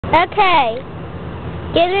Okay.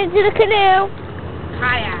 Get into the canoe.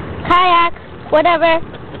 Kayak. Whatever.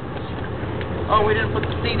 Oh, we didn't put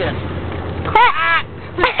the seat in.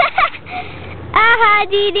 Aha,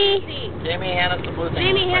 Dee Dee. Jamie, hand us the blue thing.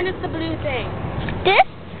 Jamie, hand us the blue thing. This?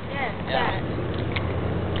 Yes, Yeah.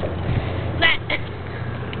 that.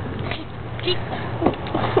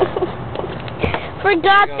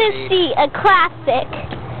 Forgot Here you go, the Dee. seat. A classic.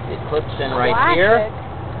 It clips in right here.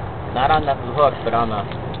 Not on the hook, but on the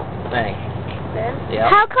thing. Yeah.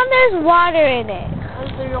 How come there's water in it?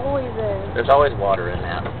 Because there always is. There's always water in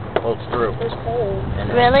that. Holds through. There's holes. And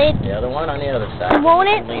then Really? the other one on the other side. Won't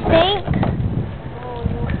it Lean back. sink?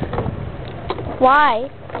 Why?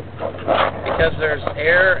 Because there's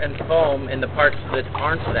air and foam in the parts that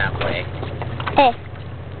aren't that way. Eh.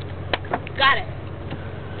 Got it.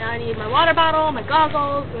 Now I need my water bottle, my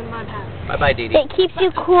goggles, and my paddle. Bye-bye, Dee Dee. It keeps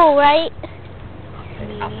you cool, right?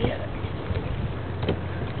 I'll get it.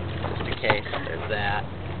 Just in case. There's that.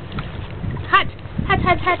 Hut!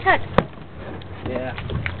 Yeah.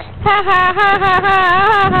 Ha ha ha ha ha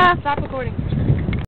ha ha. Stop recording.